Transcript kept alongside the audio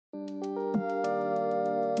It's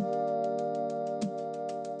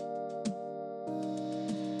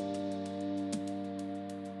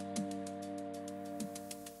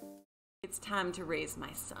time to raise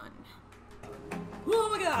my son. Oh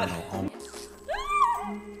my god!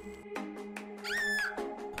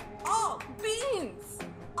 Oh, beans!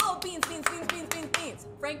 Oh, beans, beans, beans, beans, beans, beans.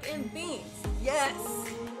 Frank and beans. Yes!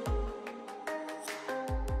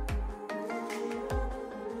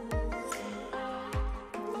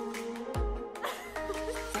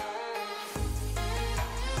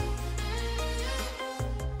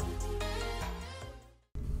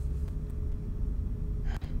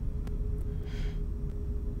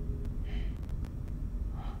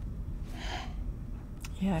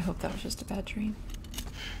 Yeah, I hope that was just a bad dream.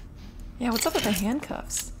 Yeah, what's up with the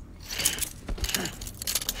handcuffs?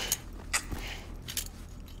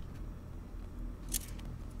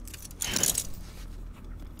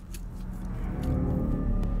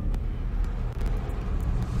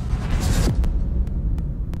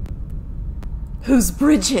 Who's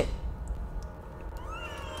Bridget?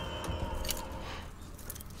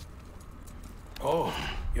 Oh,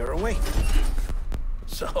 you're awake.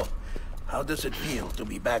 So, how does it feel to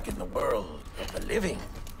be back in the world of the living?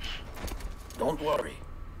 Don't worry.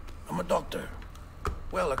 I'm a doctor.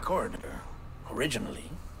 Well, a coroner, originally.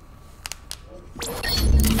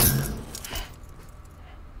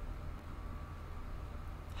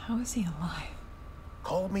 How is he alive?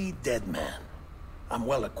 Call me Dead Man. I'm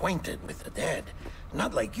well acquainted with the dead.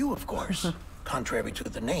 Not like you, of course. Contrary to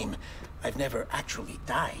the name, I've never actually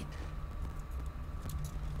died.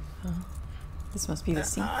 This must be the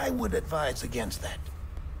scene. I would advise against that.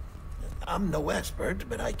 I'm no expert,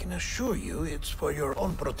 but I can assure you it's for your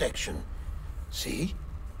own protection. See?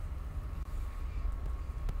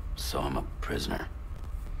 So I'm a prisoner.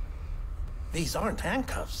 These aren't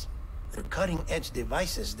handcuffs. They're cutting-edge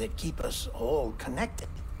devices that keep us all connected.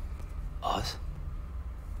 Us?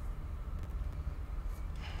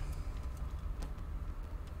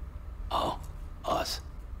 Oh, us.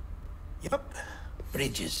 Yup.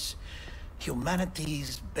 Bridges.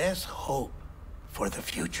 Humanity's best hope for the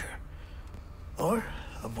future. Or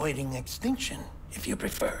avoiding extinction, if you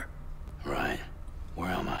prefer. Right. Where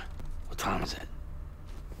am I? What time is it?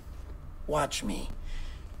 Watch me.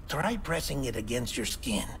 Try pressing it against your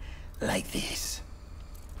skin, like this.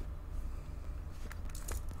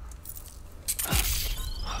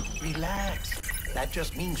 Relax. That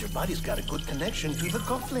just means your body's got a good connection to the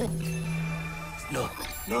cufflink. Look,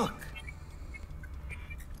 look.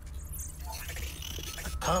 The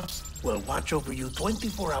cuffs will watch over you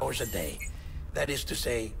 24 hours a day. That is to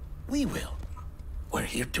say, we will. We're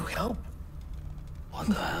here to help. What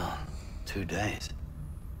the hell? 2 days.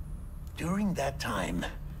 During that time,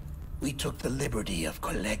 we took the liberty of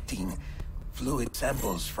collecting fluid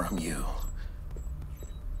samples from you.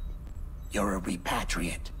 You're a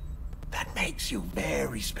repatriate. That makes you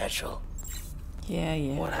very special. Yeah,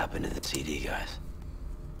 yeah. What happened to the CD guys?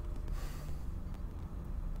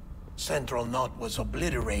 Central Knot was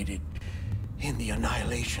obliterated in the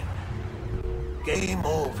annihilation. Game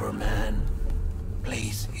over, man.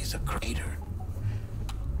 Place is a crater.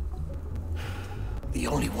 The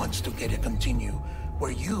only ones to get to continue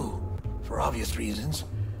were you, for obvious reasons,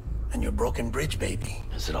 and your broken bridge baby.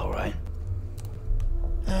 Is it all right?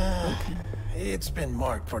 It's been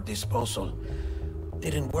marked for disposal.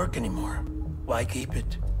 Didn't work anymore. Why keep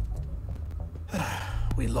it?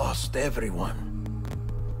 We lost everyone.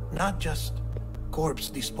 Not just corpse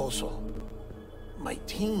disposal. My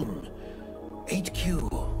team,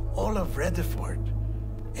 HQ, all of Redford,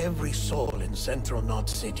 every soul in Central Knot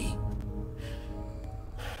City.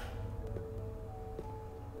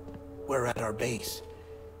 We're at our base,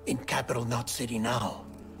 in Capital Knot City now.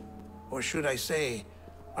 Or should I say,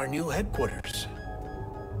 our new headquarters.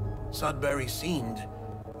 Sudbury seemed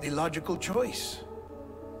the logical choice.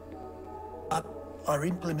 But our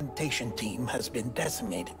implementation team has been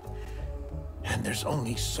decimated. And there's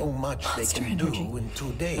only so much they can do in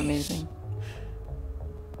 2 days. Amazing.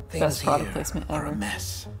 Things Best product here placement are ever. a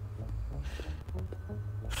mess.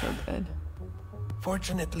 So good.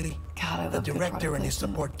 Fortunately, God, I the love good director product and his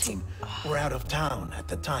placement. support team were out of town at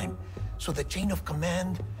the time, so the chain of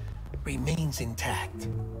command remains intact.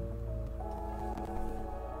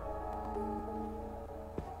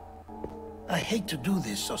 I hate to do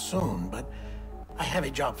this so soon, but I have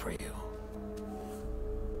a job for you.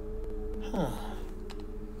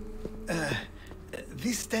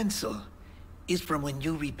 This stencil is from when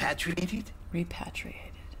you repatriated?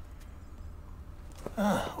 Repatriated.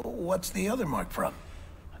 What's the other mark from?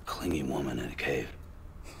 A clingy woman in a cave.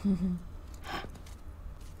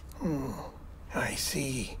 I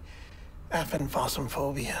see.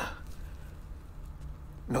 Aphanphosmphobia.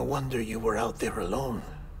 No wonder you were out there alone,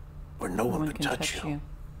 where no one could touch you.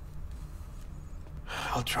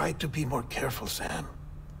 I'll try to be more careful, Sam.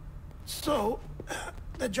 So,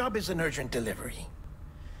 the job is an urgent delivery.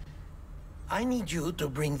 I need you to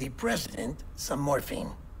bring the president some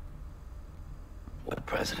morphine. What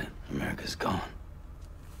president? America's gone.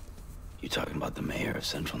 You talking about the mayor of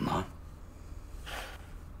Central Knot?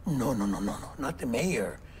 No, not the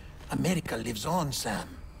mayor. America lives on, Sam.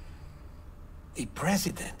 The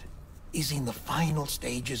president is in the final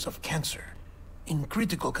stages of cancer, in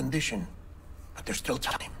critical condition, but there's still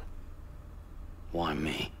time. Why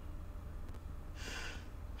me?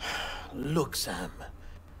 Look, Sam.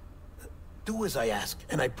 Do as I ask,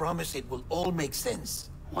 and I promise it will all make sense.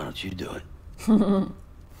 Why don't you do it?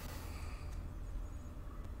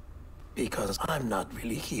 Because I'm not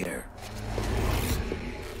really here.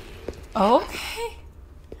 Okay.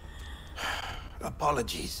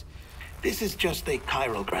 Apologies. This is just a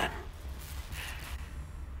chirogram.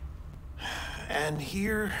 And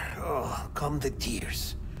here, come the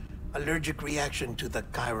tears. Allergic reaction to the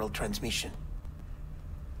chiral transmission.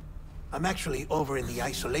 I'm actually over in the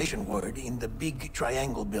isolation ward in the big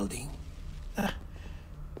triangle building.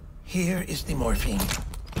 Here is the morphine.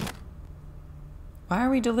 Why are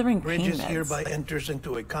we delivering Bridget pain meds? hereby enters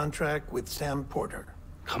into a contract with Sam Porter.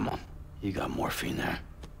 Come on. You got morphine there.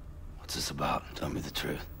 What's this about? Tell me the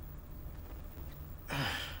truth.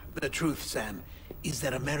 The truth, Sam, is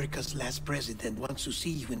that America's last president wants to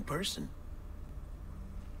see you in person.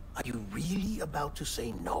 Are you really about to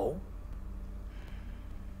say no?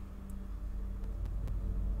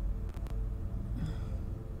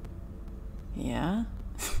 Yeah.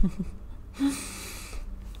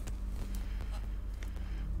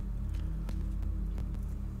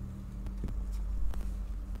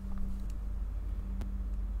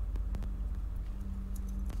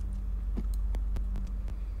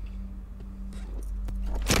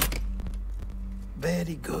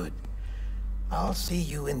 Very good. I'll see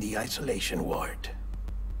you in the isolation ward.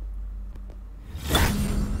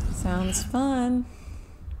 Sounds fun.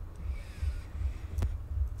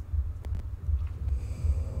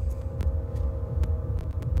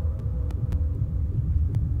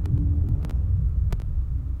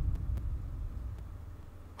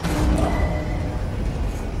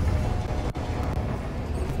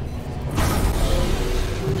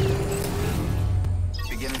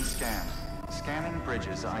 Beginning scan. Scanning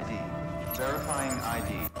Bridges ID. Verifying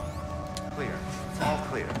ID. Clear. All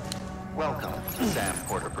clear. Welcome, Sam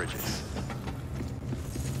Porter Bridges.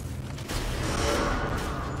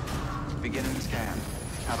 Beginning scan.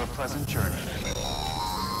 Have a pleasant journey.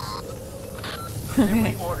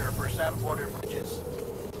 Delivery order for Sam Porter Bridges.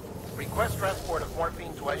 Request transport of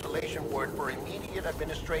morphine to isolation ward for immediate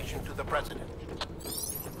administration to the president.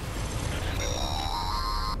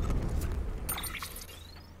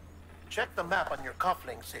 Check the map on your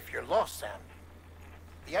cufflinks if you're lost, Sam.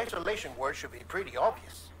 The isolation word should be pretty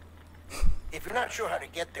obvious. If you're not sure how to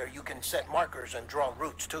get there, you can set markers and draw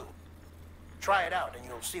routes too. Try it out and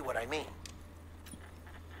you'll see what I mean.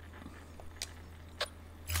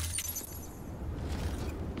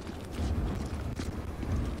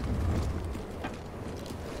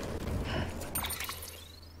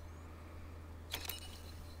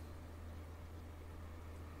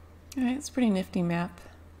 Alright, it's a pretty nifty map.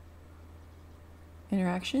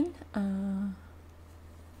 Interaction. I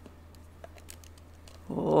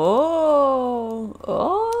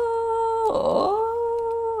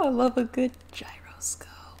love a good gyroscope.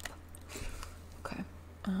 Okay.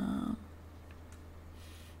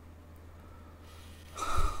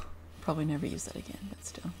 Probably never use that again, but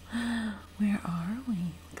still. Where are we?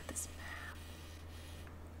 Look at this map.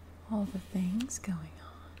 All the things going on.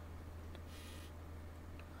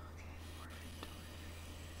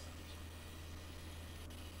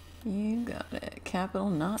 You got it.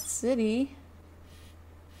 Capital, not city.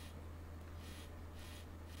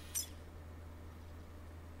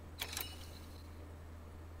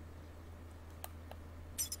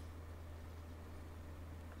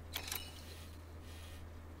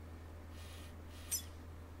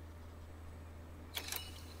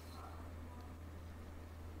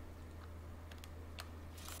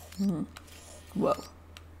 Whoa.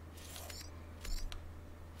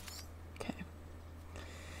 Okay.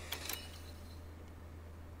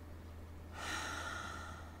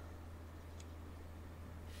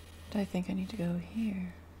 Do I think I need to go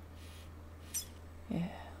here? Yeah,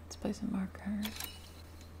 let's place a marker.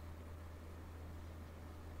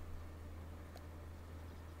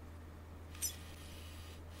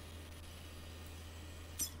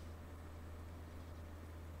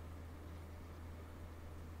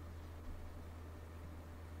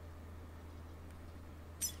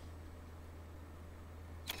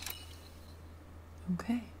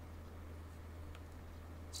 Okay.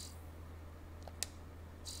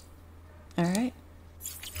 All right.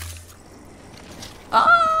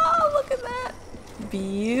 Oh, look at that.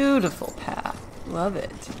 Beautiful path. Love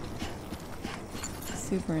it.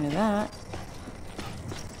 Super into that.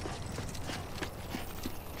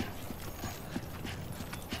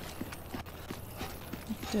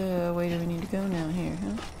 What way do we need to go now here,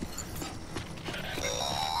 huh?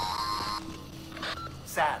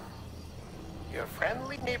 Sam, your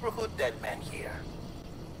friendly neighborhood dead man here.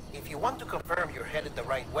 If you want to confirm you're headed the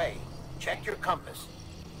right way, check your compass.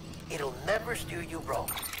 It'll never steer you wrong.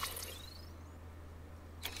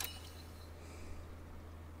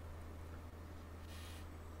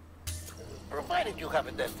 Provided you have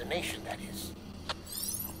a destination, that is.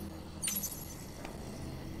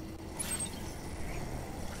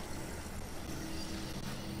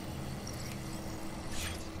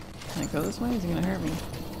 Can I go this way? Is he gonna hurt me?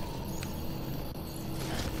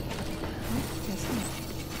 Oh, guess not.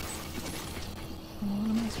 Well, what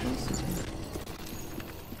am I supposed to do?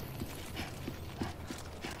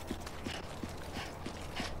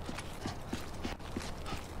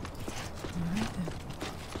 Alright then.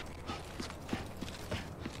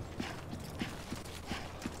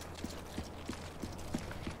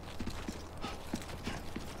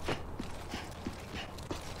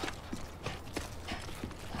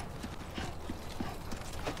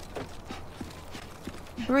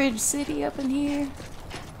 Bridge City up in here.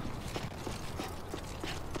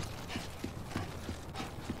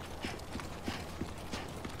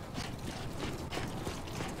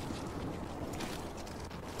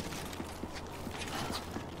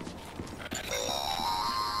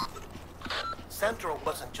 Central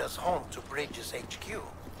wasn't just home to Bridges HQ. It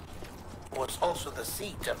was also the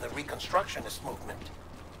seat of the Reconstructionist movement.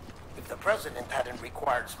 If the president hadn't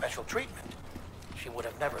required special treatment, she would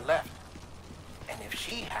have never left. And if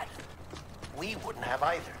she hadn't, we wouldn't have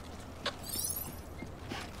either.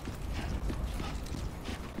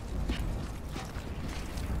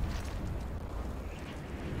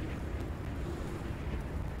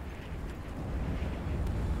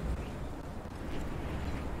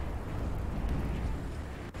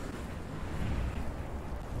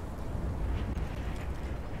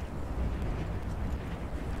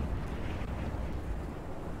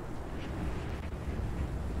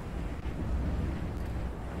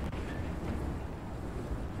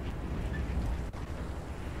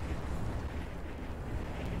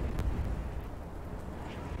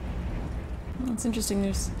 It's interesting,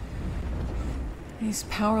 there's these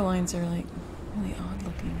power lines are like really odd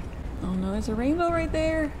looking. Oh no, there's a rainbow right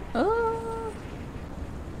there. Oh,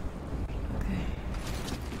 okay.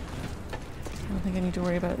 I don't think I need to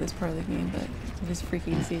worry about this part of the game, but it is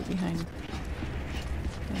freaky to see it behind.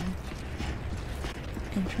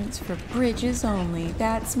 Entrance for bridges only.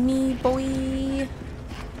 That's me, boy.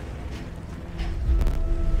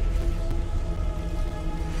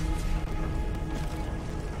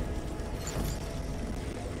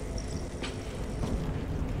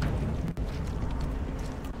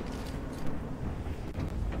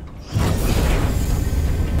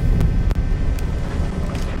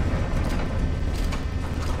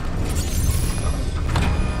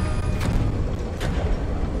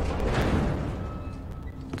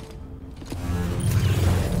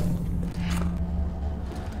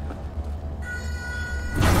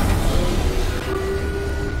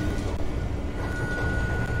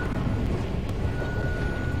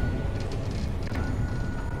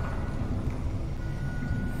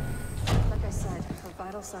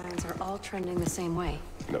 Signs are all trending the same way.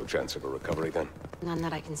 No chance of a recovery then? None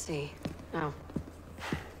that I can see. No.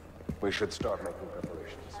 We should start making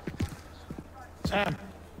preparations. Sam,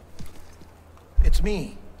 it's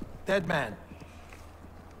me, Dead Man.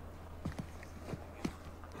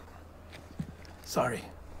 Sorry,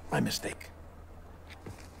 my mistake.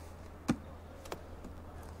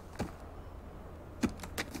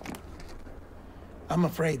 I'm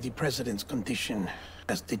afraid the president's condition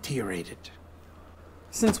has deteriorated.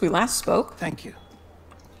 Since we last spoke? Thank you.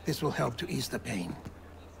 This will help to ease the pain.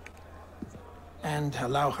 And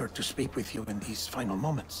allow her to speak with you in these final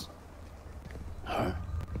moments. Her?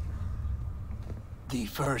 The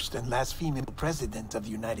first and last female president of the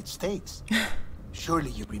United States.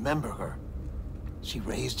 Surely you remember her. She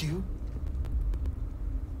raised you.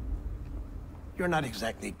 You're not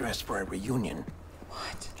exactly dressed for a reunion.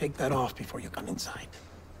 What? Take that off before you come inside.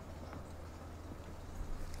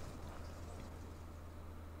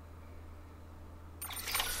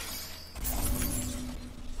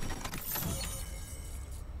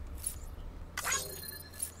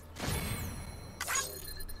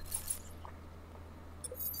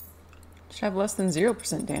 Should have less than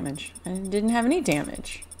 0% damage. And it didn't have any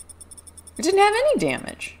damage. It didn't have any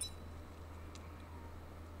damage.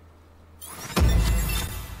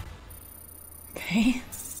 Okay.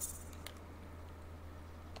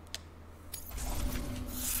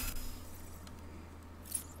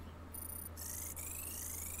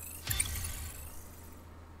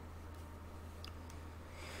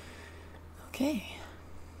 Okay.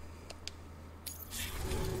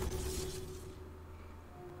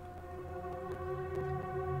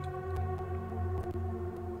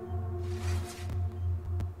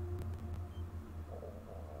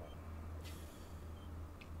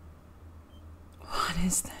 What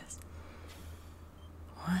is this?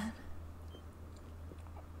 What?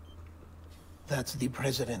 That's the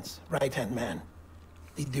president's right-hand man,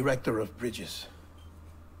 the director of bridges.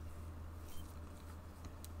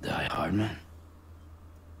 Die Hardman?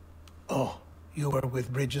 Oh, you were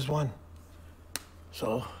with Bridges 1?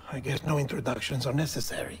 So, I guess no introductions are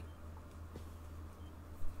necessary.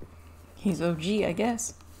 He's OG, I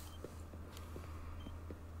guess.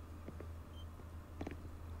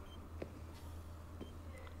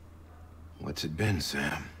 What's it been,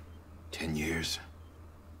 Sam? 10 years?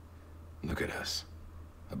 Look at us.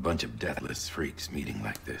 A bunch of deathless freaks meeting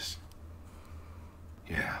like this.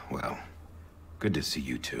 Yeah, well, good to see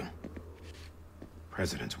you two.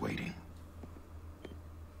 President's waiting.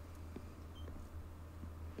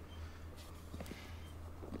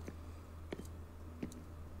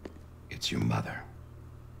 It's your mother,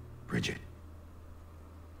 Bridget.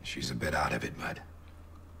 She's a bit out of it, but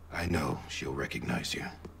I know she'll recognize you.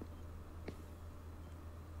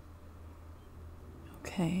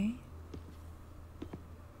 Okay.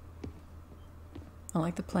 I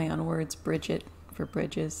like the play on words. Bridget for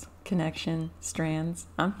bridges, connection, strands.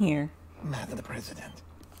 I'm here. Madam President,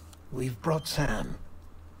 we've brought Sam.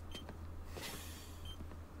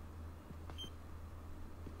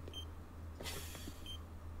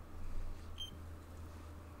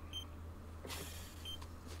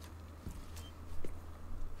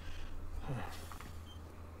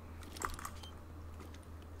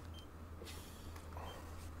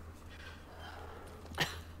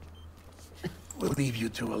 We'll leave you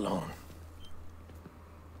two alone.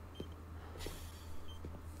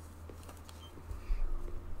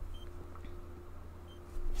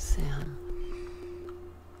 Sam,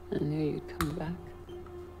 I knew you'd come back.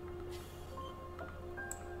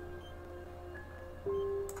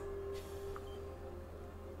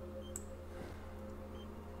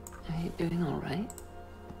 Are you doing all right?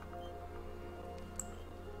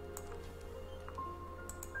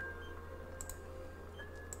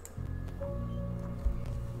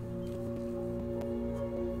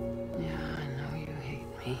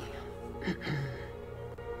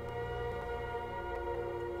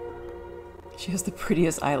 She has the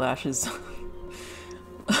prettiest eyelashes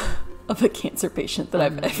of a cancer patient that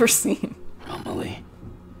I've ever seen. Amelie.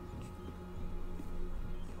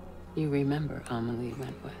 You remember Amelie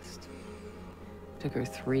went west. Took her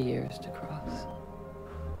 3 years to cross.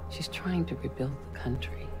 She's trying to rebuild the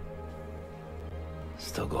country.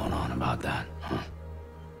 Still going on about that, huh?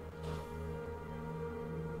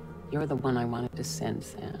 You're the one I wanted to send,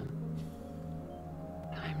 Sam.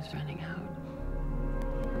 Time's running out.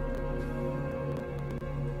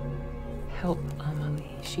 Help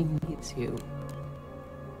Amelie. She needs you.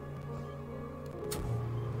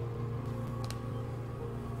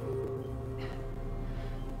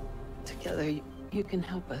 Together, you can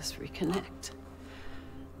help us reconnect.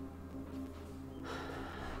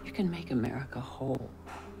 You can make America whole.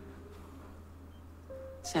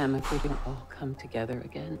 Sam, if we don't all come together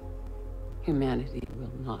again, humanity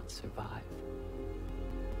will not survive.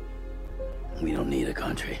 We don't need a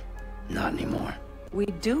country. Not anymore. We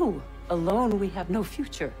do. Alone, we have no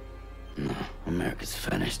future. No, America's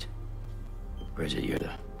finished. Bridget, you're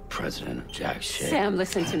the president of jack shit. Sam,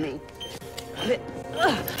 listen to me.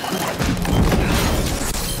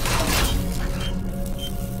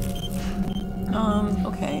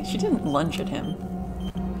 Okay, she didn't lunge at him.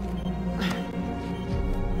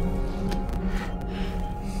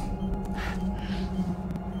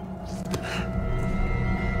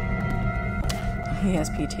 He has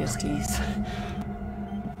PTSD.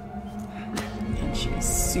 And she's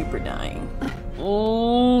super dying.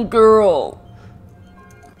 Oh, girl.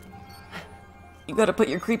 You gotta put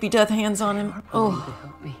your creepy death hands on him. Oh.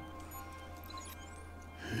 Help me.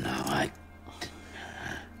 No, I...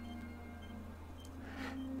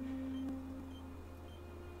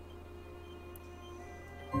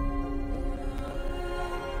 He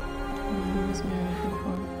was married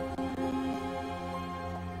before.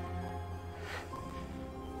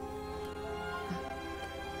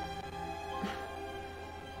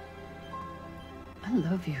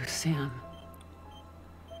 love you, Sam.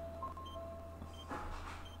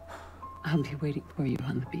 I'll be waiting for you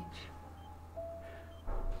on the beach.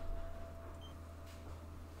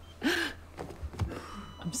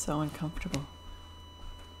 I'm so uncomfortable.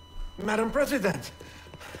 Madam President!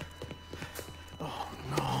 Oh,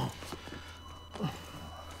 no.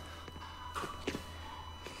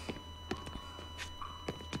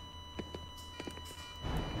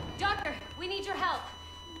 Doctor, we need your help.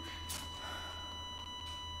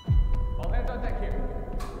 All hands on deck here.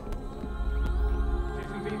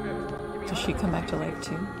 Does she come back to life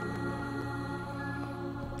too?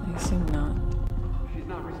 I assume not. She's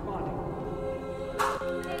not responding.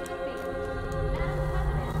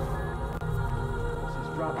 She's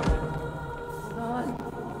dropping it. Hold on.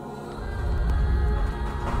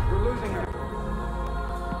 We're losing her.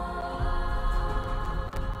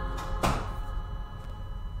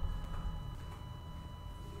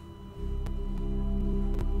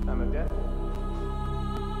 Time of death?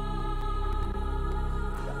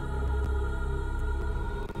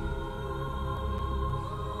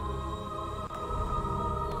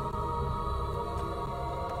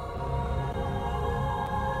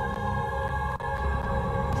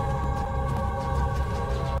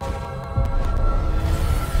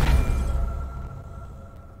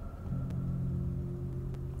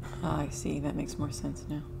 I see, that makes more sense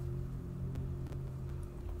now.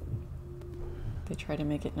 They try to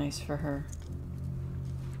make it nice for her.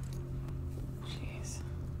 Jeez.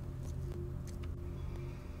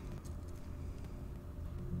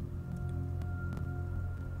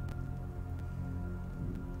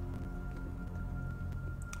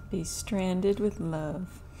 Be stranded with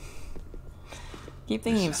love. Keep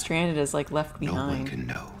thinking of stranded as like left behind. No one can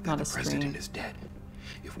know that not the a president stream. is dead.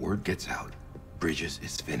 If word gets out, Bridges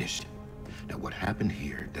is finished. Now what happened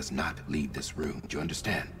here does not leave this room. Do you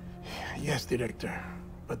understand? Yes, Director.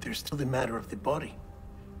 But there's still the matter of the body.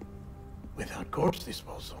 Without corpse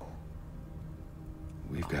disposal.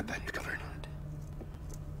 We've got that covered.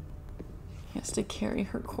 He has to carry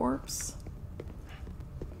her corpse.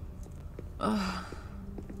 Ugh.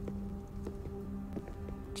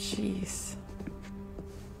 Jeez.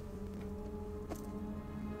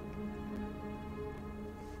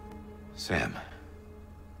 Sam,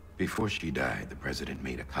 before she died, the president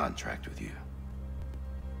made a contract with you.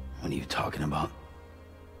 What are you talking about?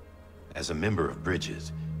 As a member of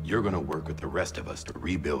Bridges, you're gonna work with the rest of us to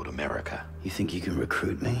rebuild America. You think you can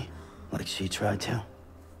recruit me? Like she tried to?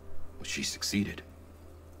 Well, she succeeded.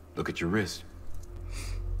 Look at your wrist.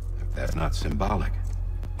 If that's not symbolic,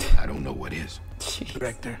 I don't know what is. Jeez.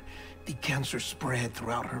 Director, the cancer spread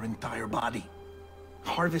throughout her entire body.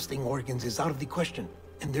 Harvesting organs is out of the question,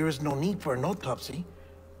 and there is no need for an autopsy.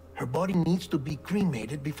 Her body needs to be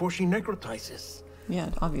cremated before she necrotizes. Yeah,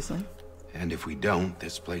 obviously. And if we don't,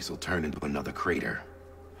 this place will turn into another crater.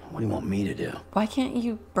 What do you want me to do? Why can't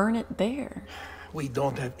you burn it there? We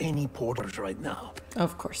don't have any porters right now.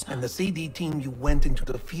 Of course not. And the CD team you went into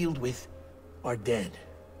the field with are dead.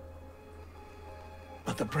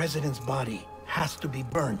 But the president's body has to be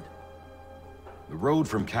burned. The road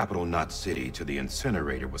from Capital Knot City to the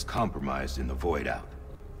incinerator was compromised in the void out.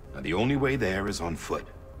 Now the only way there is on foot,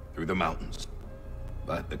 through the mountains.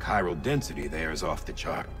 But the chiral density there is off the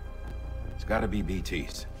chart. It's gotta be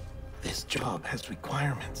BTs. This job has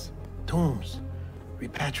requirements. Tombs.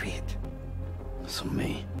 Repatriate. So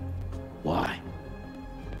me? Why?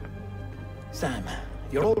 Sam,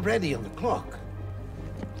 you're already on the clock.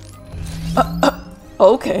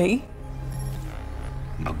 Okay.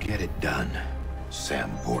 Now get it done,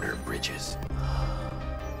 Sam Porter Bridges.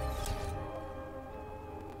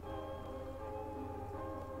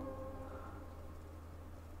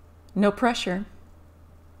 No pressure.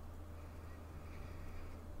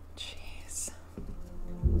 Jeez.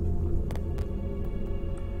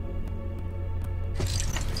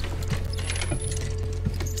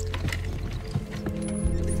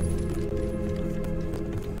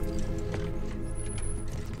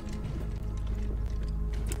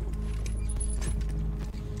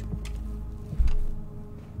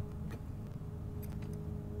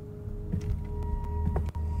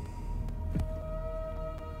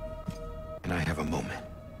 Can I have a moment?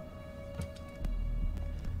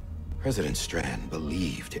 President Strand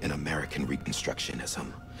believed in American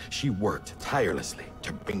Reconstructionism. She worked tirelessly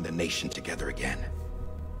to bring the nation together again.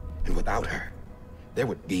 And without her, there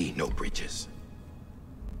would be no Bridges.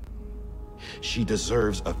 She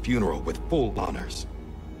deserves a funeral with full honors.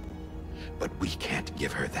 But we can't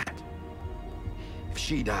give her that. If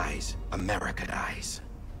she dies, America dies.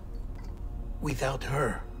 Without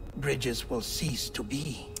her, Bridges will cease to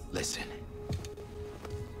be. Listen.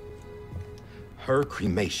 Her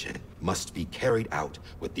cremation must be carried out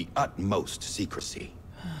with the utmost secrecy.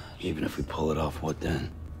 Even if we pull it off, what then?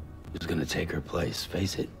 Who's gonna take her place?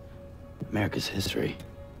 Face it, America's history.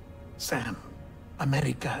 Sam,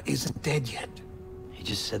 America isn't dead yet. He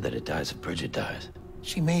just said that it dies if Bridget dies.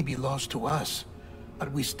 She may be lost to us,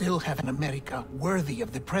 but we still have an America worthy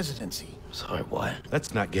of the presidency. Sorry, what?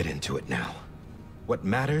 Let's not get into it now. What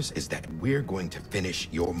matters is that we're going to finish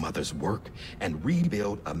your mother's work and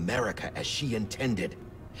rebuild America as she intended.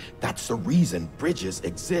 That's the reason Bridges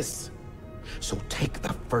exists. So take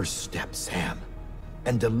the first step, Sam,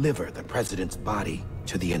 and deliver the president's body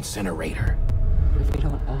to the incinerator. If we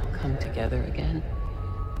don't all come together again,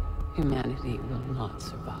 humanity will not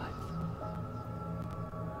survive.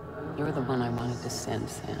 You're the one I wanted to send,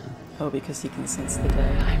 Sam. Oh, because he can sense the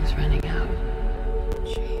dead. Time's running out.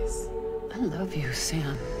 Jeez. I love you,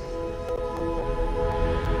 Sam.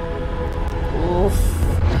 Oof.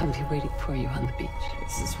 I'll be waiting for you on the beach.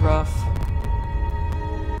 This is rough.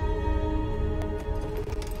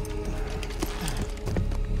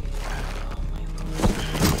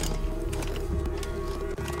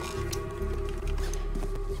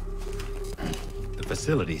 The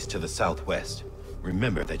facilities to the southwest.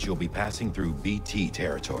 Remember that you'll be passing through BT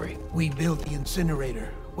territory. We built the incinerator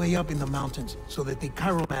way up in the mountains so that the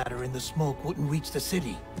chiral matter in the smoke wouldn't reach the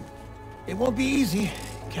city. It won't be easy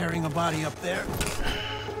carrying a body up there.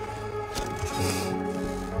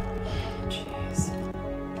 Jeez.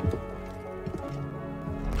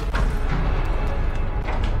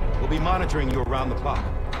 We'll be monitoring you around the clock.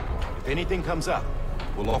 If anything comes up,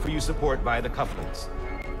 we'll offer you support via the cufflinks.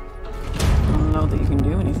 I don't know that you can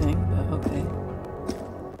do anything, but okay.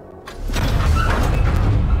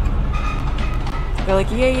 They're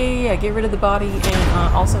like, yeah, get rid of the body,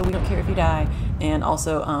 and also we don't care if you die, and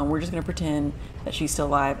also we're just gonna pretend that she's still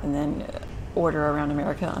alive, and then order around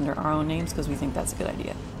America under our own names because we think that's a good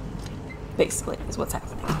idea. Basically, is what's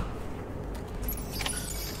happening.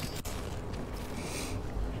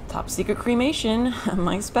 Top secret cremation,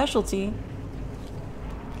 my specialty.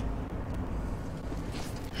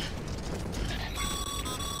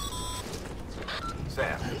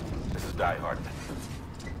 Sam, this is Die Hardman.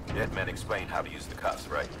 Dead men explained how to use the cuffs,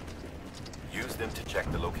 right? Use them to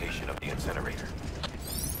check the location of the incinerator.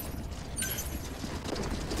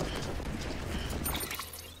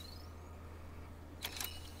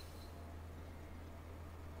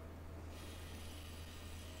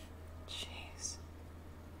 Jeez.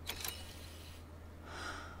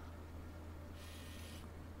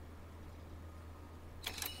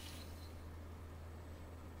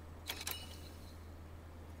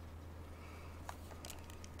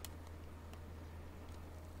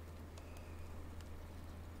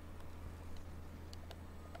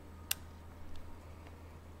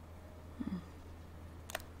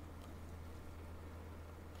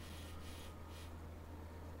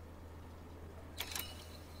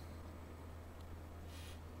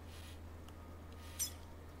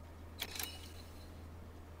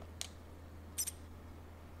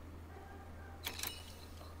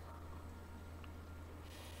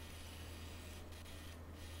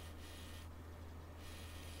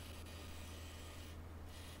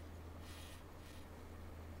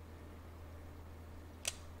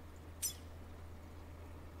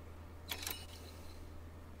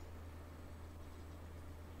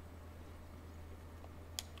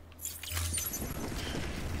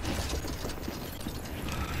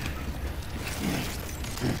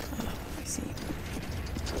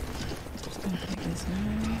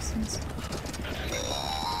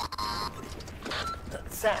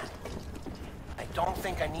 Sam, I don't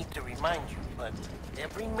think I need to remind you, but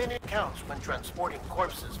every minute counts when transporting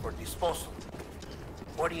corpses for disposal.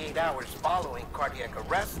 48 hours following cardiac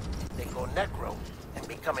arrest, they go necro and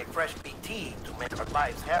become a fresh BT to make our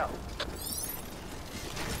lives hell.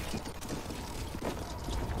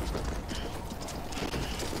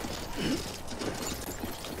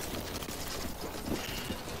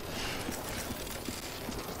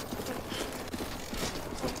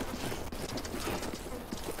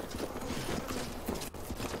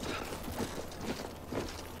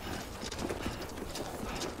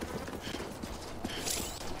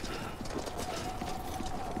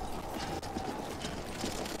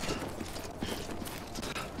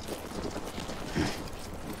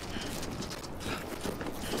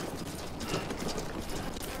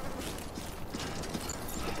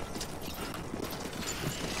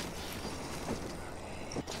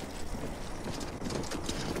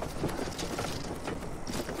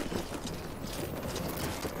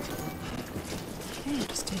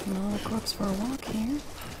 Just taking a little corpse for a walk here.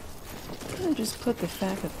 gonna just put the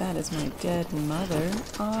fact that that is my dead mother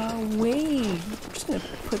away. I'm just gonna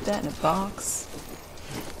put that in a box.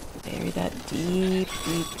 Bury that deep,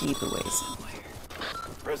 deep, deep away somewhere.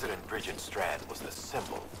 President Bridget Strand was the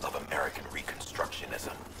symbol of American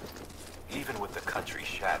Reconstructionism. Even with the country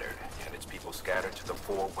shattered and its people scattered to the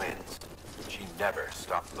four winds, she never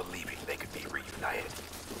stopped believing they could be reunited.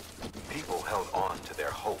 People held on to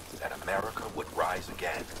their hope that America would rise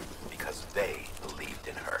again because they believed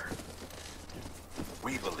in her.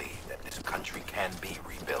 We believe that this country can be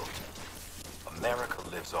rebuilt. America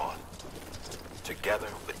lives on, together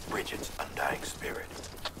with Bridget's undying spirit.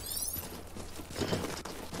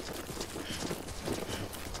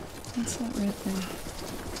 What's that right there?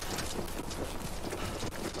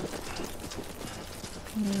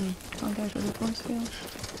 Contact with the force field?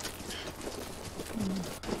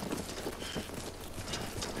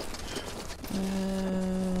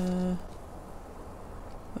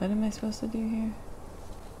 What am I supposed to do here?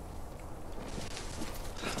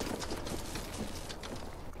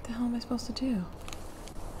 What the hell am I supposed to do?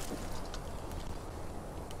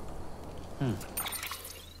 Damn.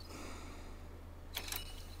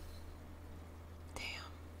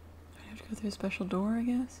 I have to go through a special door, I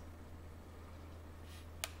guess?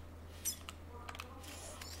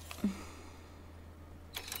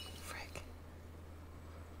 Frick.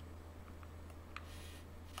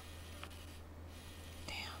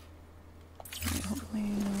 Damn. Alright, hopefully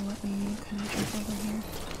it'll let me kind of jump over here.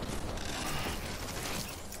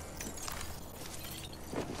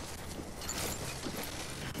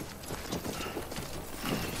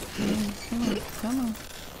 Come on, come on.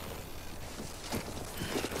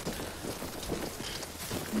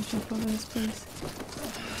 Can you jump over this, please?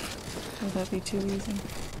 Would that be too easy?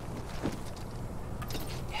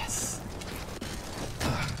 Yes.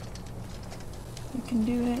 You can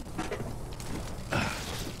do it.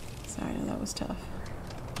 Sorry, no, that was tough.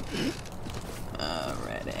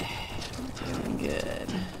 Alrighty. Doing good.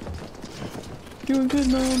 Doing good,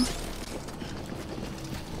 Mom.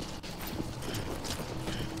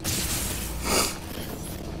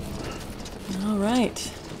 All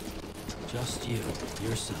right. Just you,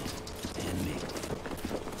 yourself, and me.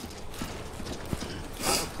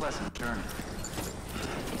 Have a pleasant journey.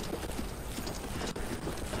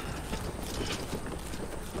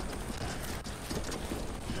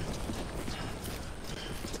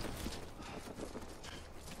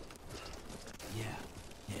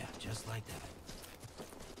 Yeah, just like that.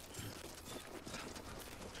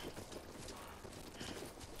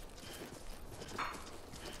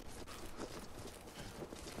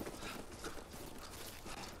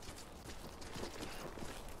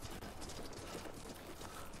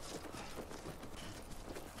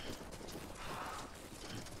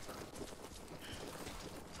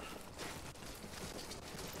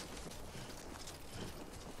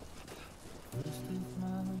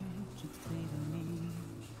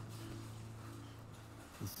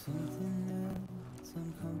 Something else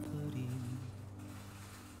uncomforting.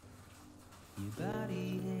 Your body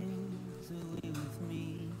is away with me,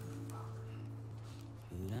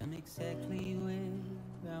 but I'm exactly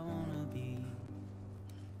where I wanna be.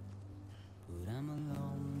 But I'm a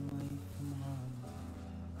long way from home.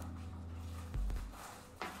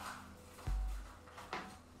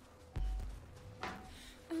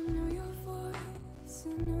 I know your voice, I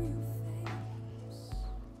know your face.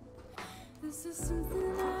 This is something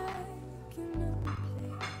I cannot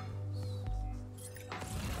replace.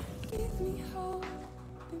 Give me hope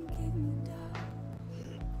and give me doubt.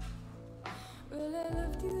 Well, I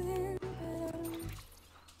loved you then, but I don't.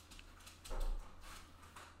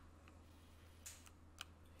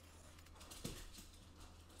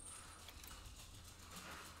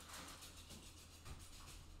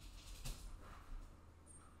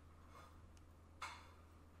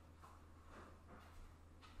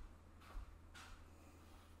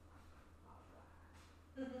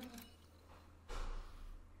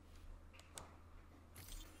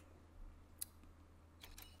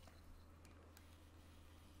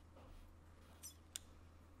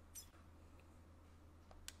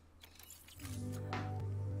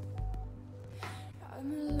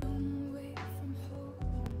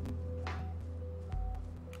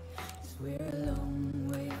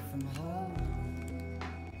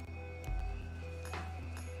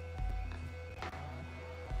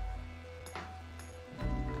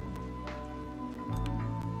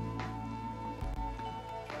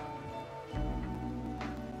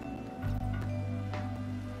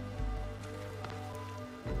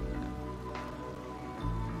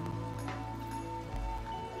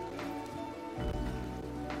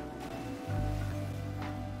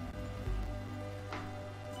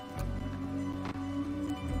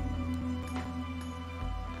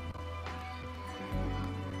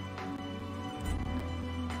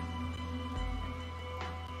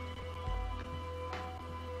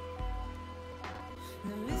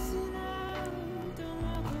 Now listen up, don't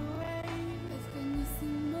walk away. I've got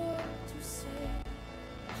nothing more to say.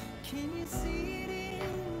 Can you see it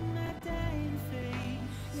in my dying face?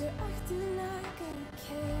 You're acting like I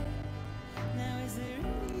care. Now is there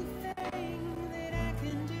anything that I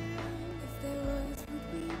can do? If there was, would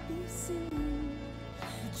we be singing?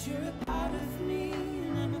 But you're a part of me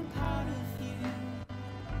and I'm a part of you.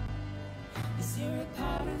 Yes, you're a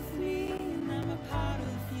part of me and I'm a part of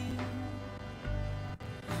you.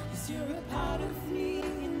 Yes, you're a part of me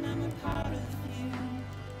and I'm a part of you.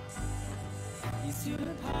 Yes, you're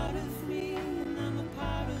a part of me and I'm a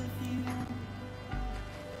part of you.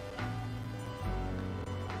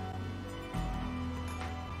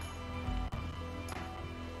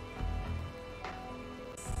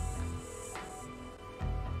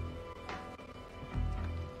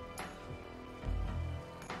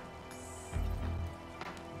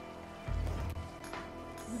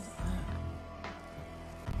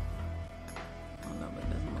 I don't know, but it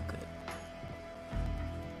doesn't look good.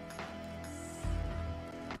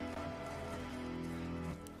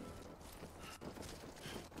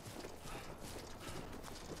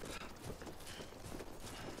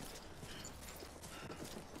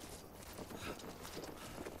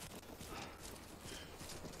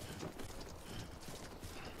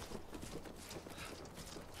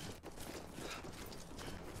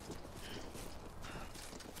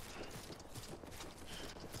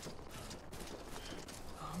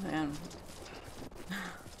 Oh man.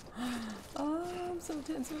 Oh, I'm so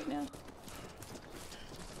tense right now.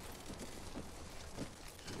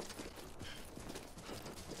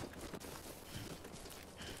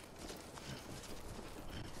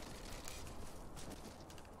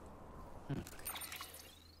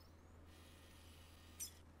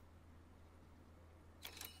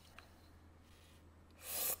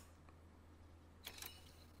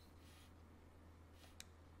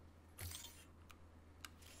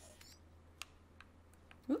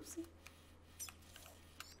 Oopsie.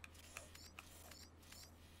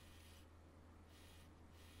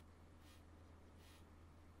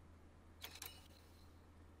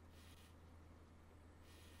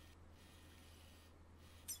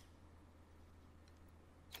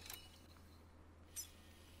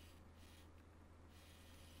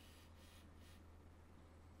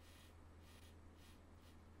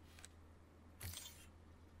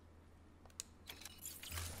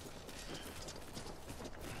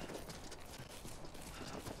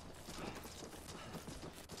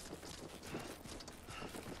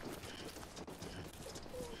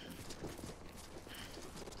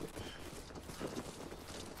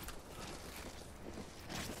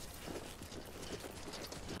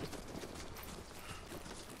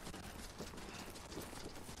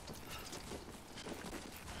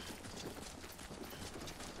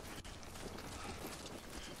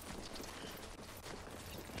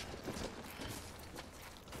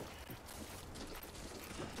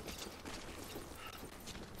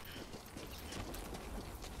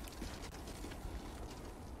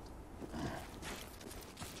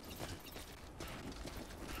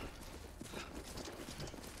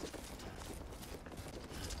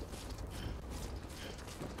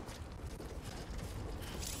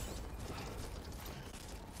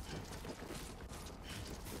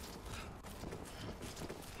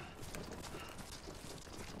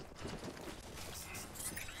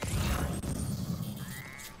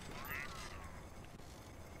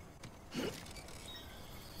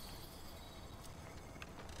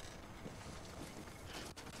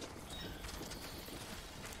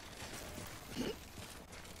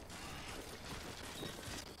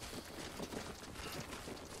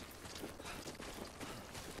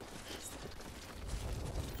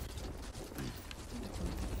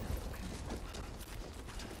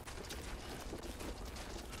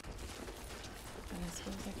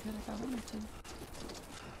 I could if I wanted to. It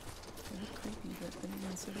looked creepy, but then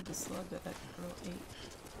again, so did the slug that girl ate.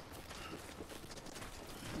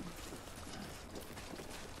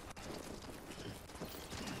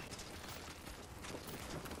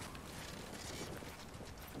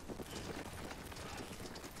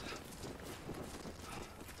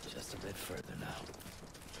 Just a bit further now.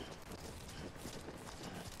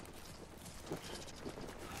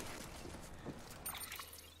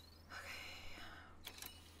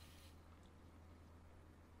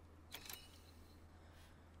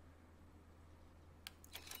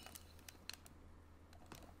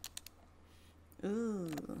 Ooh,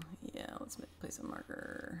 yeah, let's place a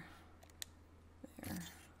marker there.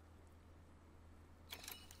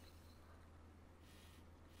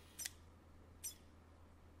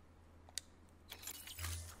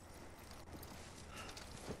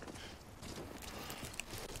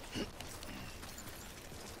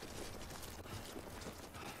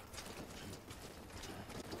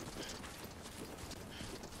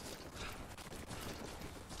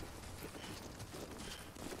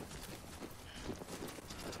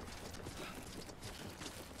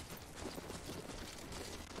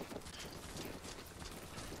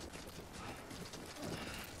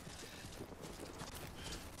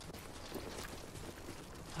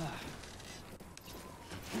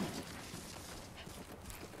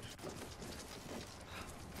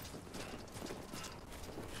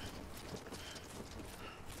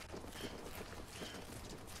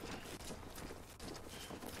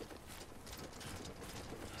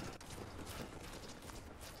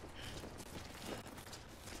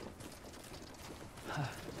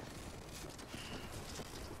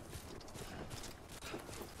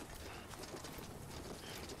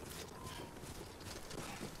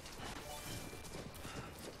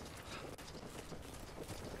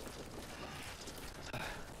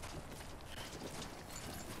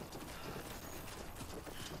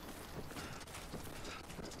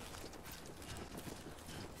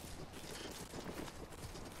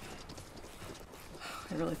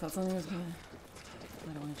 I really thought something was gonna...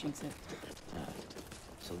 I don't want to jinx it.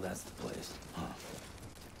 So that's the place, huh?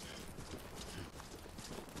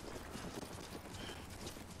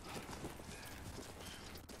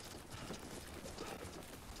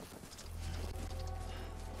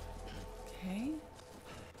 Okay.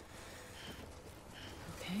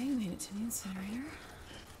 Okay, made it to the incinerator.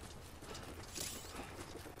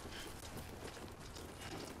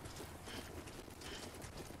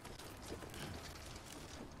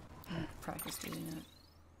 Practice doing that.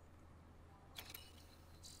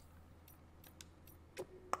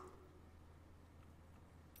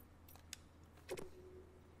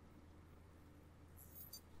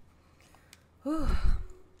 Whew.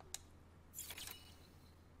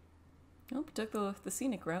 Nope, took the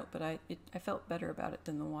scenic route, but I felt better about it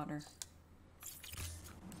than the water.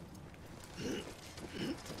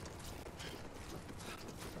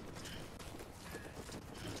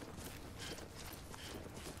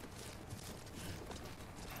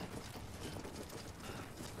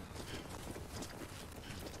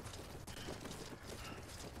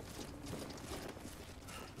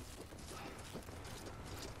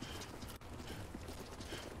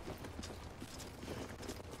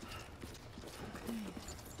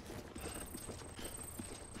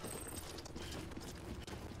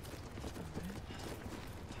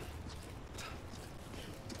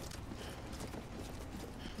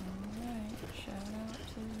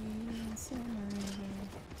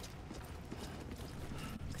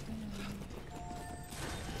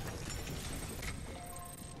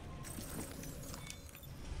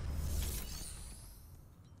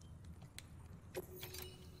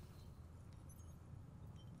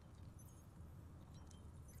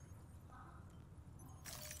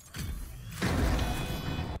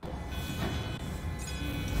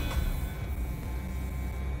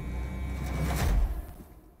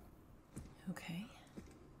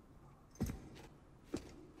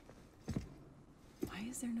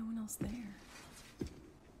 Is there no one else there?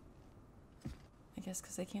 I guess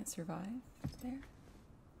because they can't survive there?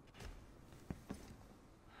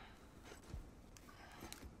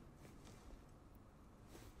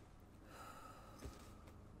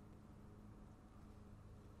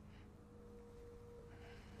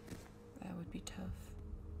 That would be tough.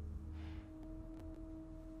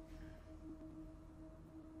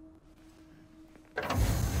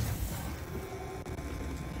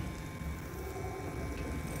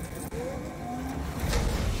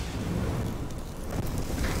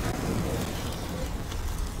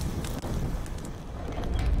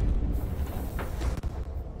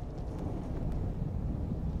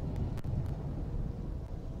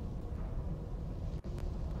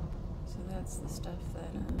 That's the stuff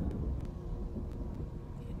that the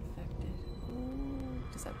infected. Ooh,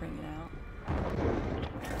 does that bring it out?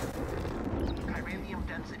 Chiralium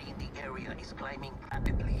density in the area is climbing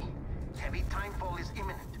rapidly. Heavy timefall is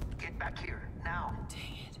imminent. Get back here now.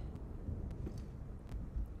 Dang it.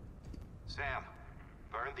 Sam,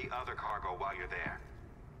 burn the other cargo while you're there.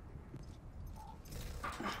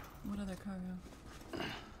 What other cargo?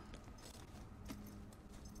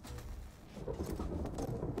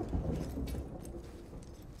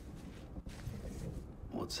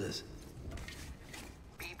 What's this?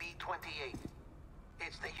 BB-28.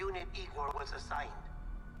 It's the unit Igor was assigned.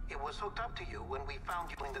 It was hooked up to you when we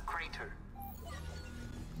found you in the crater.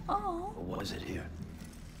 Oh. What is it here?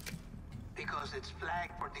 Because it's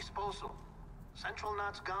flagged for disposal. Central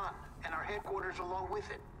Knot's gone, and our headquarters along with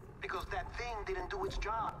it. Because that thing didn't do its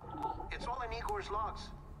job. It's all in Igor's logs.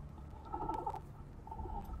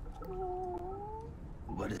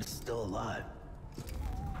 But it's still alive.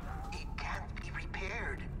 It can't be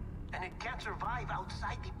repaired, and it can't survive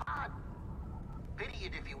outside the pod. Pity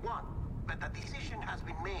it if you want, but the decision has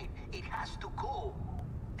been made. It has to go.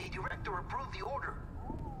 The director approved the order.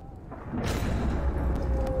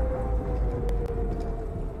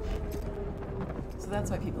 So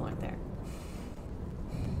that's why people aren't there.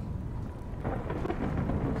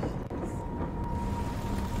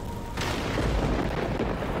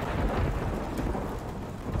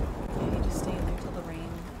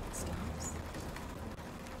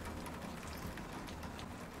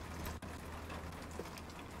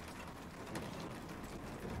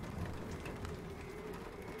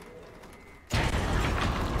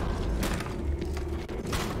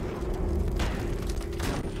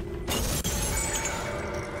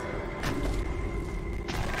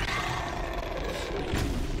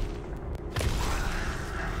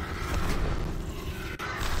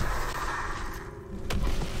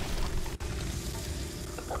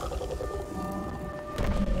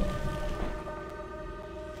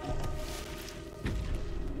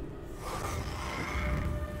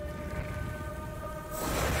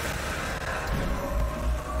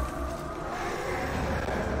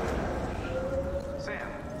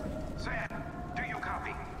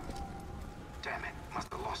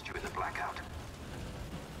 lost you in the blackout.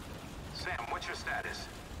 Sam, what's your status?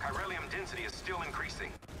 Chiralium density is still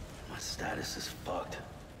increasing. My status is fucked.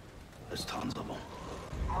 There's tons of them.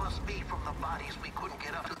 Must be from the bodies we couldn't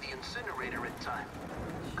get up to the incinerator in time.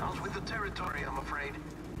 Comes with the territory, I'm afraid.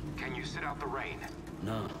 Can you sit out the rain?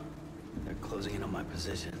 No. They're closing in on my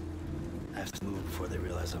position. I have to move before they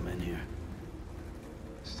realize I'm in here.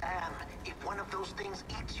 Sam, if one of those things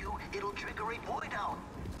eats you, it'll trigger a void out.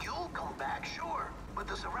 You'll come back, sure, but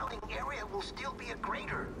the surrounding area will still be a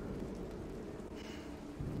crater.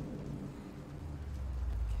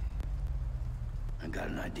 I got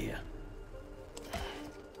an idea.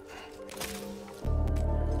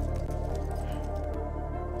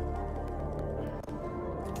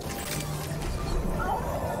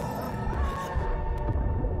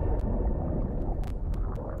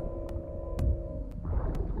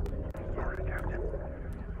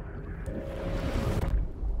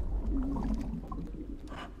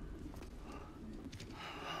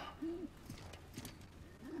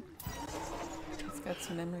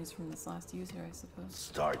 Some memories from this last user, I suppose.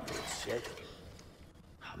 Start this shit.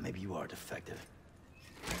 Maybe you are defective.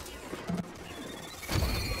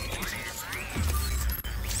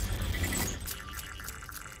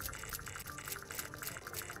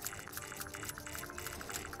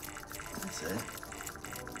 That's it.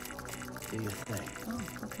 Do your thing.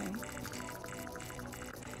 Oh, okay.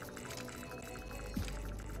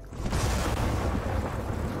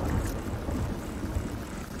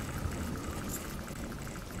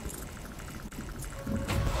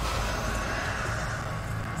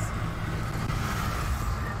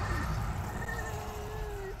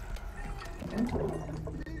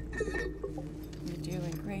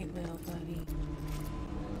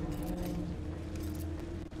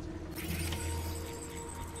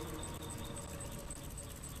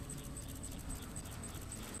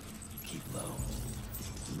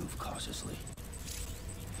 Cautiously.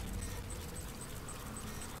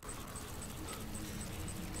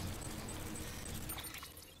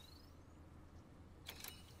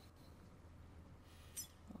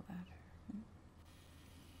 Ladder.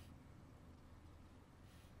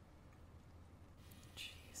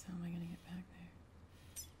 Jeez, how am I gonna get back there?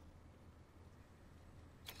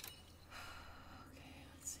 Okay,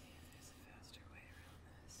 let's see if there's a faster way around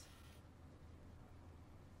this.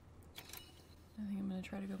 I think I'm gonna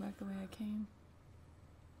try to go back the way I came.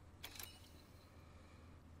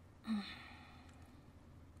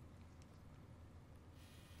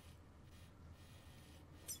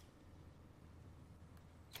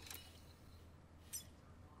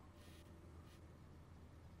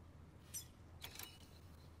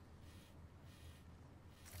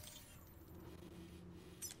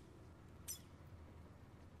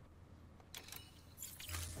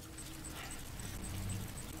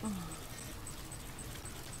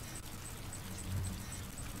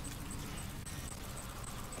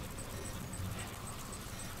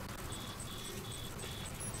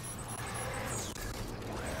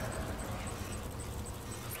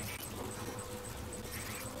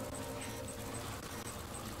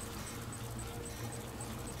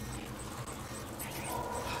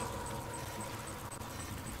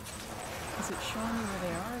 Is it showing me where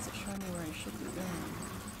they are, or is it showing me where I should be going?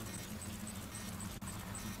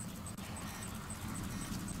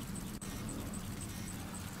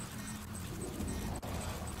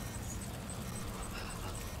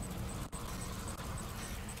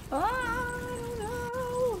 I don't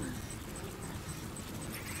know.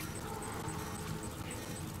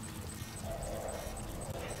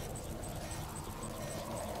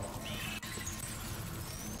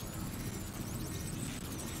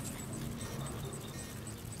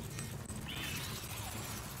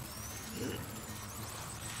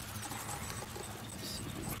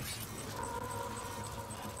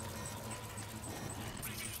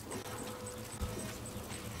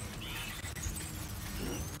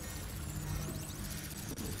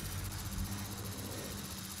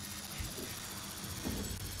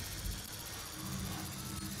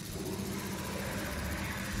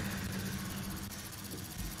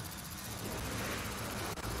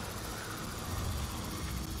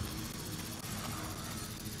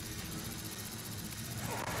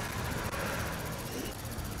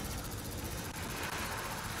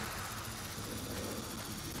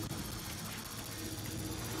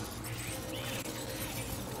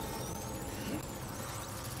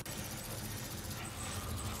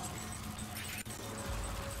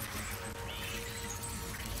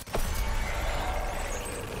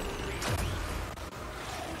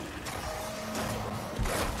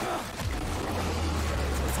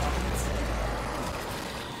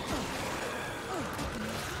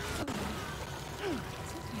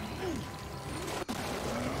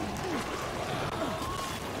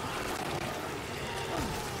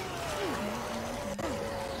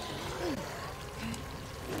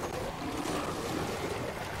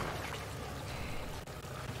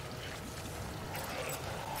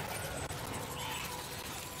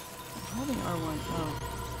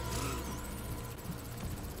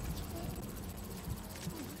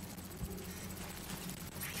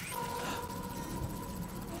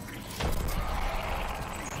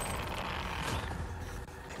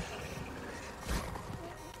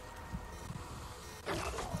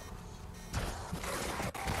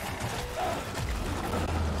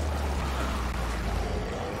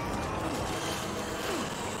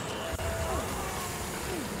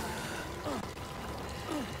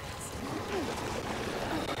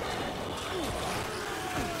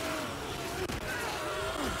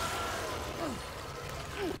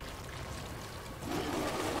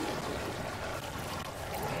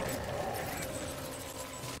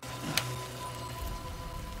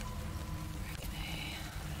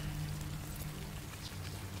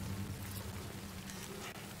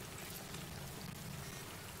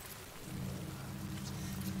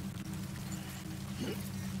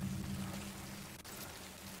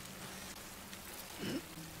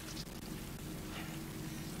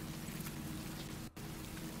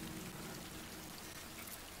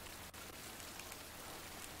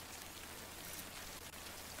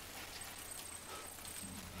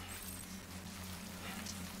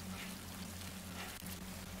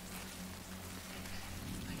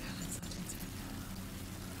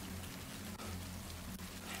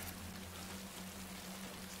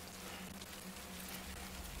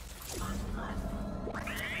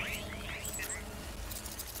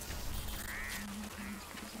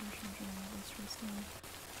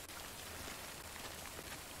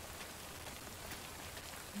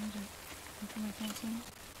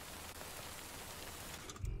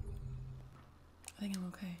 I think I'm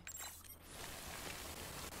okay.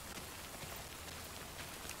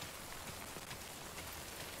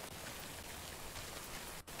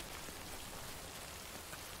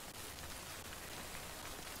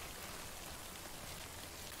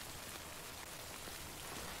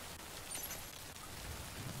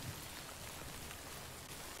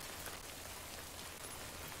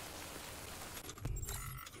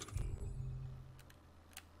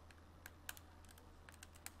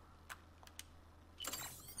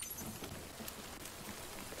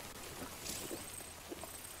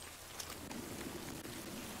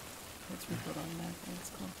 Let's rebuild on that. That's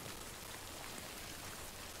cool.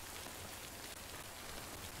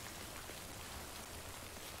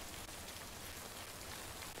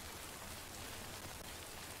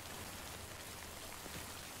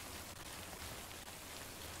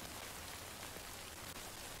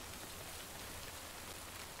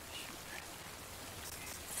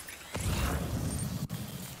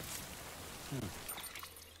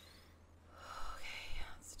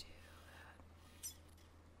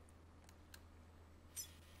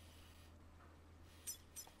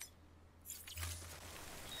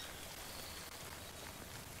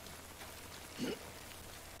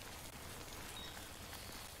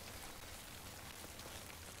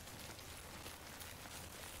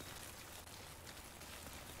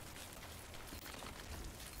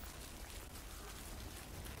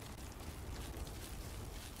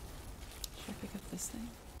 Pick up this thing.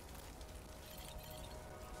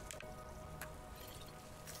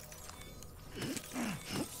 I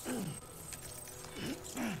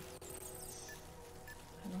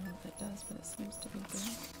don't know what that does, but it seems to be good.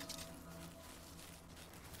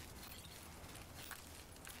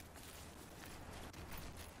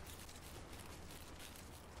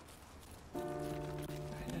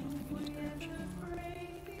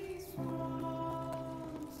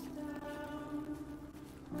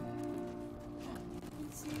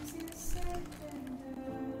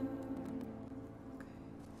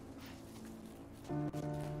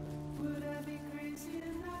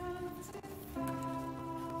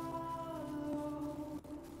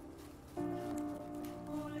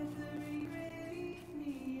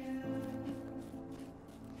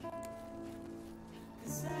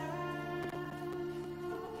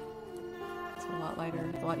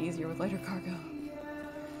 Lighter, a lot easier with lighter cargo.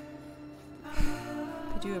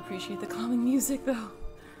 I do appreciate the calming music though.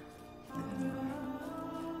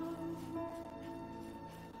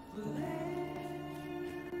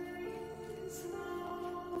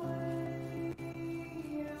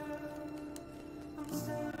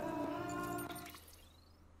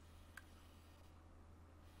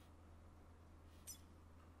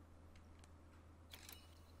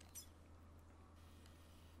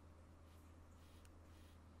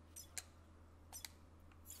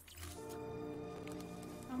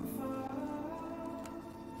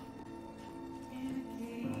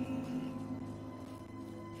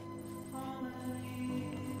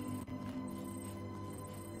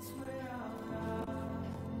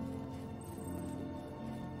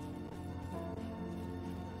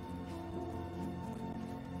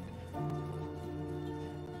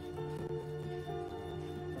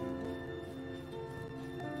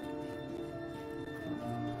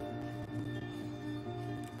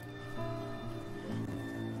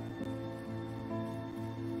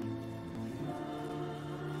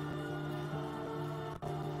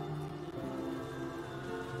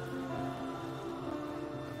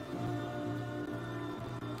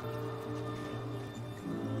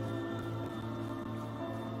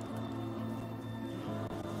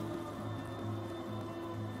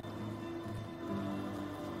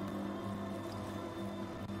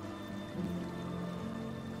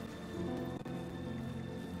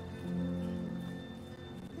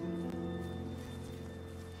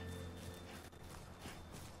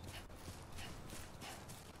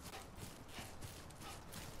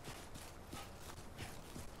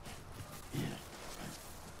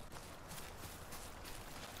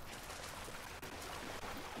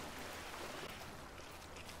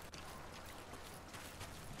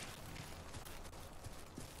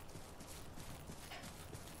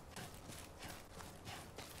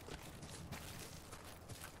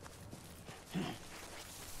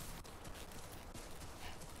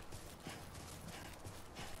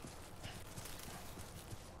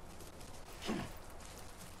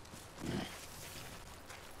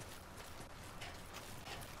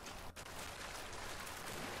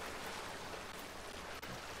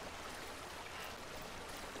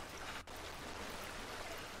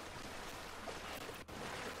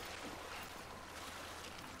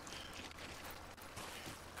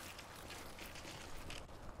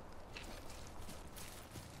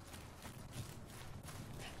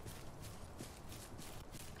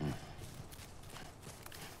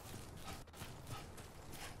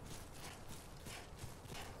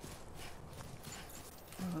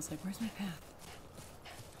 I was like, where's my path?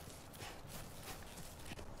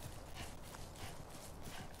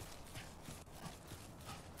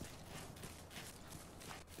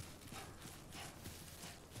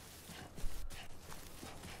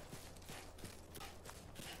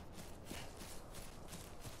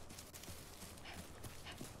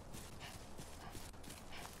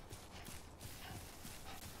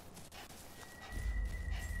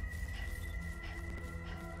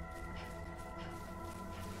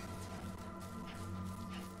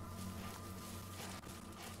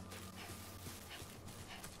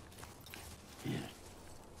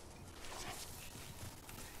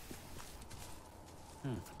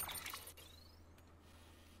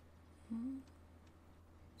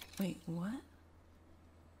 Wait, what?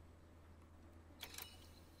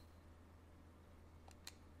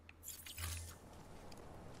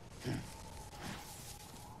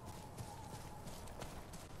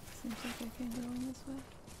 Seems like I can go in this way.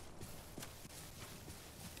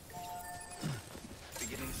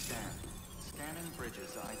 Beginning scan. Scanning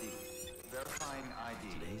Bridges ID. Verifying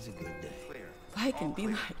ID. Today's a good day. Clear. I can All be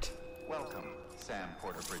clear. light. Welcome, Sam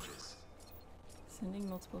Porter Bridges. Sending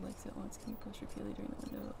multiple likes at once. Can you press repeatedly during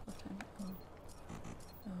the window of time? Oh,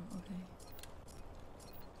 okay.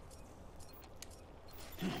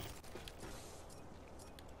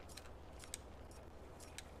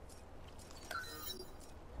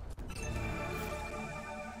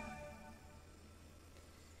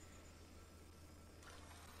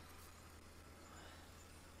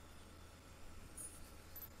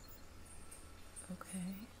 Okay.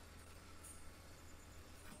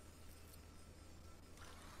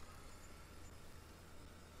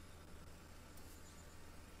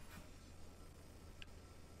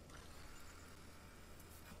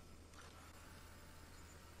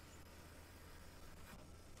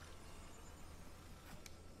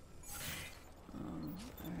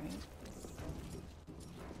 Alright.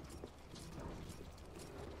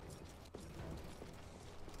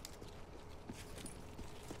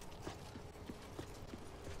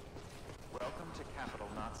 Welcome to Capital,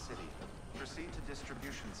 not City. Proceed to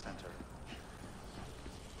Distribution Center.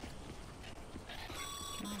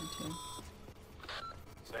 Trying to.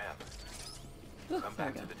 Sam, come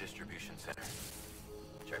back to the distribution center.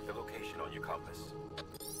 Check the location on your compass.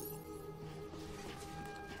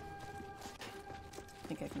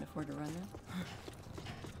 Think I can afford to run now?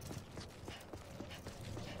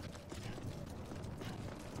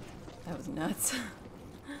 That was nuts.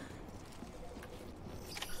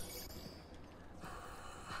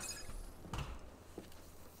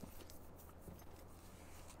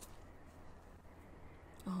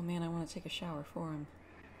 Oh man, I want to take a shower for him.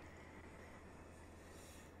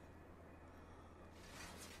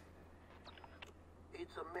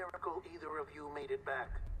 It's a miracle either of you made it back.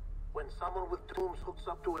 When someone with tools hooks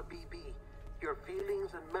up to a BB, your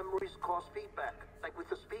feelings and memories cause feedback, like with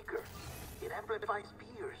the speaker. It amplifies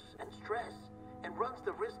fears and stress, and runs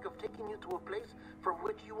the risk of taking you to a place from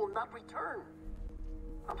which you will not return.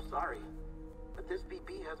 I'm sorry, but this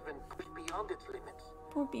BB has been pushed beyond its limits.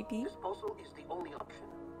 Poor BB. Disposal is the only option.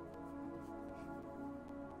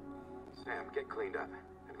 Sam, get cleaned up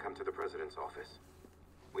and come to the president's office.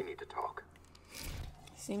 We need to talk.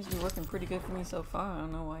 Seems to be working pretty good for me so far. I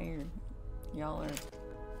don't know why y'all are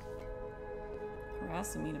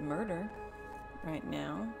harassing me to murder right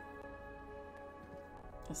now.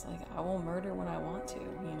 It's like, I will murder when I want to,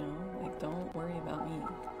 you know? Like, don't worry about me.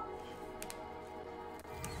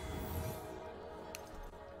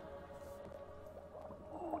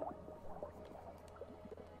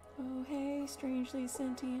 Oh, hey, strangely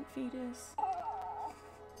sentient fetus.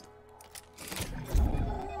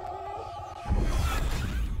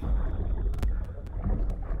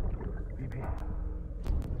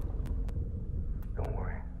 Don't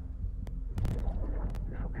worry.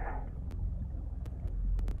 It's okay.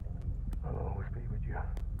 I'll always be with you.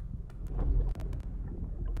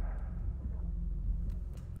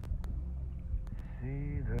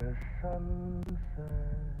 See the sunset.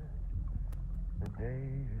 The day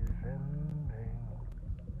is ending.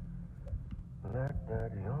 Let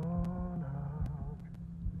that yawn out.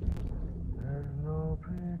 There's no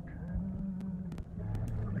pretend.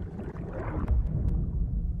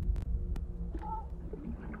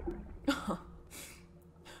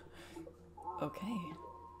 Okay.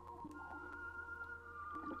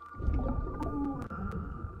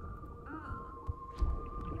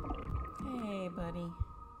 Hey, buddy.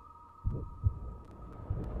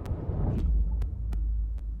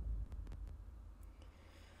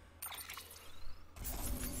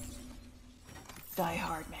 Die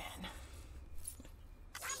Hardman.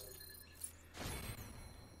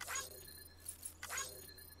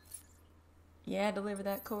 Yeah, deliver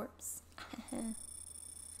that corpse. Rebuilding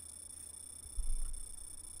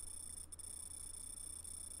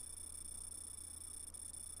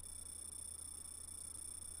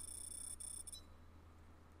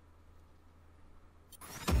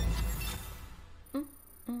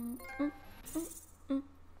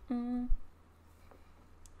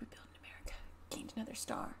America. Gained another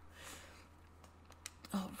star.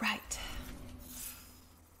 All right.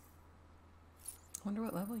 Wonder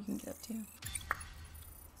what level you can get up to.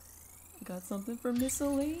 Got something for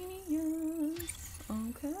miscellaneous.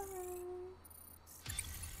 Okay.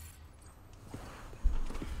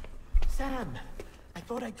 Sam, I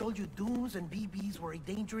thought I told you dooms and BBs were a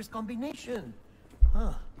dangerous combination.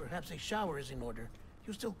 Huh, perhaps a shower is in order.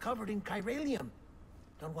 You're still covered in chiralium.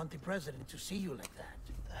 Don't want the president to see you like that.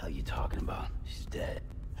 The hell you talking about? She's dead.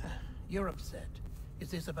 You're upset.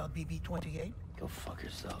 Is this about BB-28? Go fuck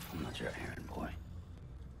yourself. I'm not your errand boy.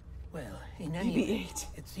 Well, in any event,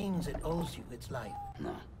 it seems it owes you its life.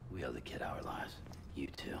 No, we owe the kid our lives. You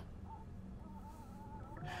too.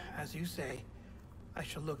 As you say, I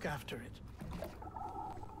shall look after it.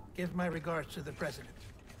 Give my regards to the president.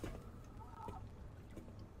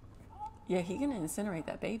 Yeah, he gonna incinerate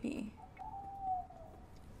that baby.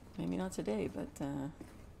 Maybe not today, but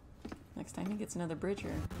next time he gets another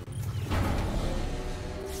Bridger.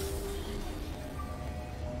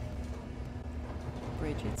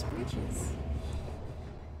 Bridget's bridges.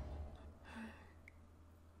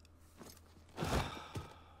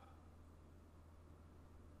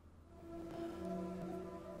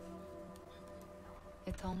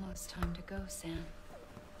 It's almost time to go, Sam.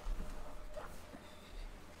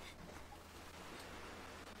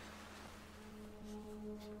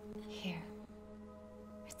 Here.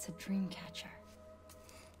 It's a dream catcher.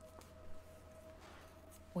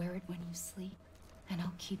 Wear it when you sleep, and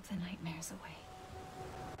I'll keep the nightmares away.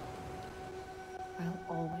 I'll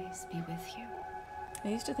always be with you. I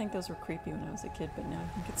used to think those were creepy when I was a kid, but now I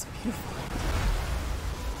think it's beautiful.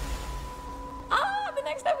 Ah, the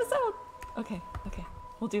next episode! Okay, okay.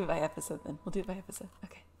 We'll do it by episode then. We'll do it by episode.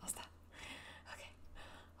 Okay, I'll stop. Okay.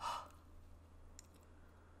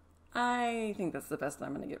 I think that's the best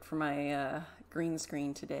I'm going to get for my green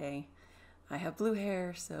screen today. I have blue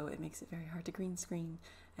hair, so it makes it very hard to green screen.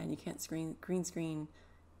 And you can't green screen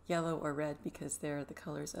yellow or red because they're the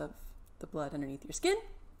colors of the blood underneath your skin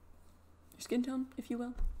tone, if you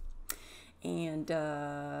will. And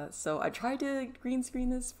so I tried to green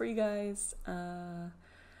screen this for you guys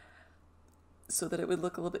so that it would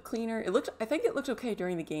look a little bit cleaner. I think it looked okay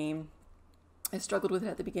during the game. I struggled with it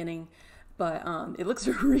at the beginning, but it looks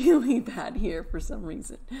really bad here for some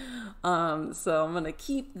reason. So I'm gonna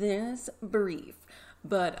keep this brief.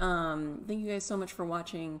 But thank you guys so much for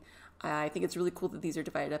watching. I think it's really cool that these are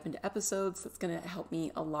divided up into episodes. That's going to help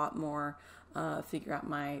me a lot more figure out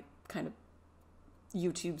my kind of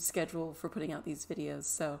YouTube schedule for putting out these videos.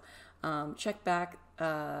 So check back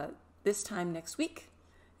this time next week,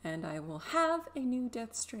 and I will have a new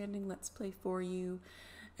Death Stranding Let's Play for you.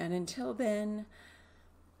 And until then,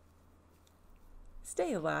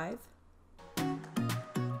 stay alive.